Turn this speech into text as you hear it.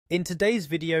In today's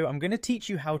video, I'm going to teach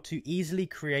you how to easily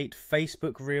create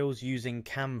Facebook Reels using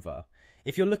Canva.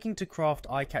 If you're looking to craft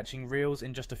eye-catching Reels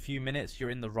in just a few minutes,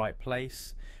 you're in the right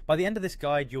place. By the end of this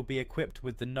guide, you'll be equipped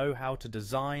with the know-how to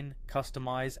design,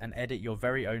 customize, and edit your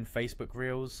very own Facebook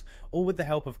Reels, all with the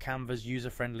help of Canva's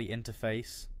user-friendly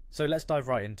interface. So let's dive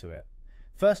right into it.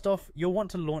 First off, you'll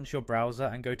want to launch your browser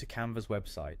and go to Canva's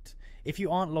website. If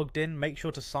you aren't logged in, make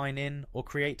sure to sign in or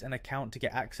create an account to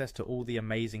get access to all the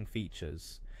amazing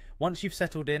features. Once you've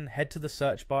settled in, head to the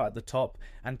search bar at the top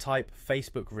and type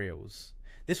Facebook Reels.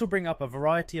 This will bring up a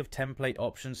variety of template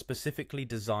options specifically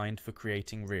designed for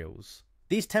creating Reels.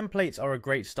 These templates are a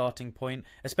great starting point,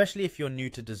 especially if you're new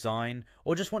to design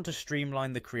or just want to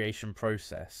streamline the creation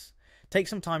process. Take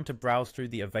some time to browse through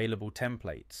the available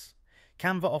templates.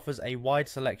 Canva offers a wide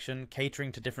selection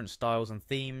catering to different styles and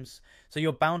themes, so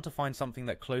you're bound to find something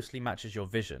that closely matches your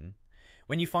vision.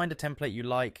 When you find a template you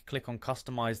like, click on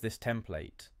Customize this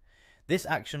template. This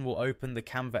action will open the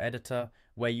Canva editor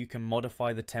where you can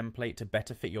modify the template to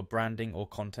better fit your branding or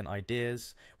content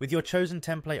ideas. With your chosen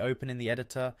template open in the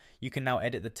editor, you can now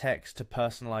edit the text to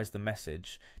personalize the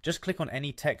message. Just click on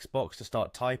any text box to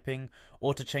start typing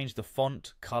or to change the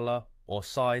font, color, or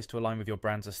size to align with your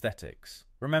brand's aesthetics.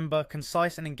 Remember,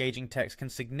 concise and engaging text can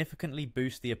significantly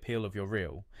boost the appeal of your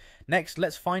reel. Next,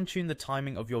 let's fine-tune the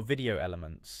timing of your video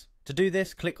elements. To do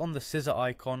this, click on the scissor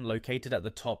icon located at the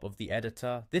top of the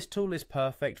editor. This tool is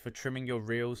perfect for trimming your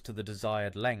reels to the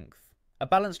desired length. A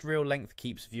balanced reel length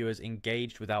keeps viewers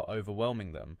engaged without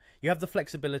overwhelming them. You have the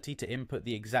flexibility to input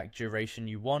the exact duration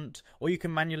you want, or you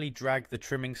can manually drag the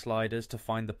trimming sliders to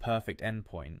find the perfect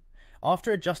endpoint.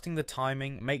 After adjusting the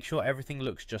timing, make sure everything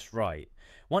looks just right.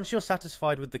 Once you're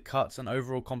satisfied with the cuts and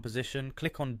overall composition,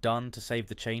 click on Done to save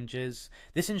the changes.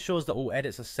 This ensures that all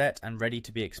edits are set and ready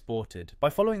to be exported. By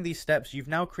following these steps, you've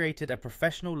now created a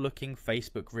professional looking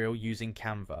Facebook reel using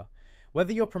Canva.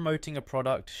 Whether you're promoting a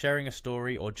product, sharing a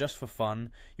story, or just for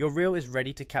fun, your reel is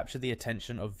ready to capture the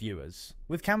attention of viewers.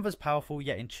 With Canva's powerful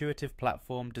yet intuitive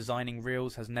platform, designing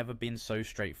reels has never been so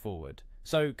straightforward.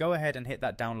 So go ahead and hit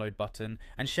that download button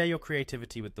and share your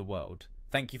creativity with the world.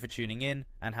 Thank you for tuning in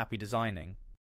and happy designing.